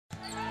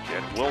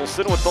And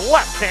Wilson with the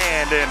left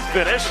hand and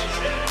finish.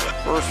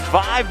 First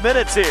 5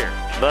 minutes here.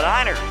 The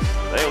Niners,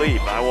 they lead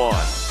by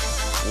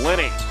 1.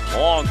 Linney,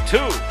 long 2.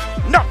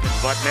 Nothing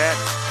but net.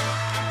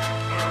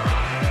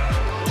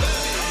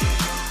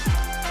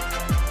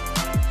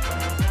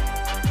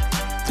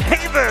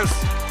 Davis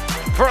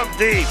from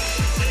deep.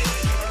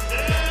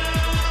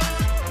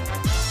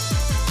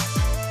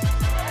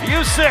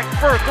 Usyk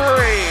for 3,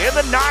 and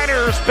the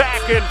Niners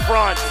back in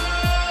front.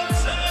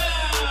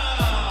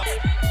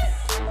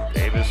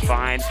 Davis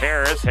finds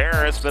Harris.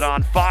 Harris been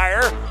on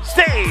fire,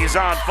 stays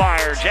on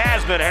fire.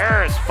 Jasmine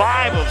Harris,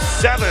 5 of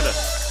 7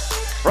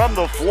 from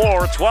the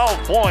floor,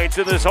 12 points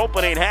in this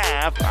opening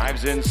half.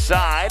 Drives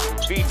inside,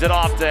 feeds it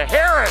off to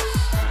Harris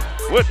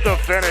with the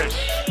finish.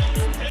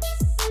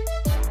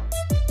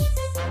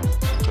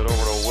 Put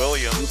over to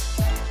Williams.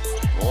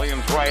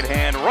 Williams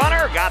right-hand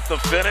runner, got the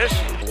finish.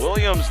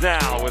 Williams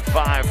now with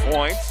 5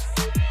 points.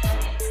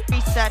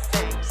 Reset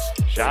things.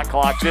 Shot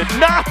clock did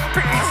not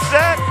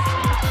reset.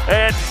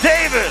 And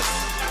Davis.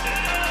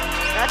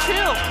 Got 2.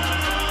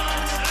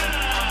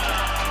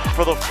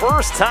 For the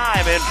first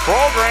time in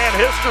program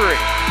history,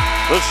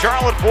 the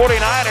Charlotte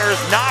 49ers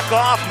knock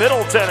off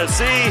Middle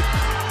Tennessee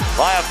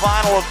by a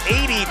final of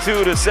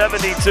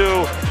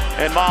 82-72.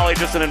 And Molly,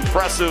 just an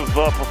impressive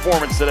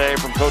performance today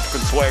from Coach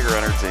Consuegra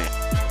and her team.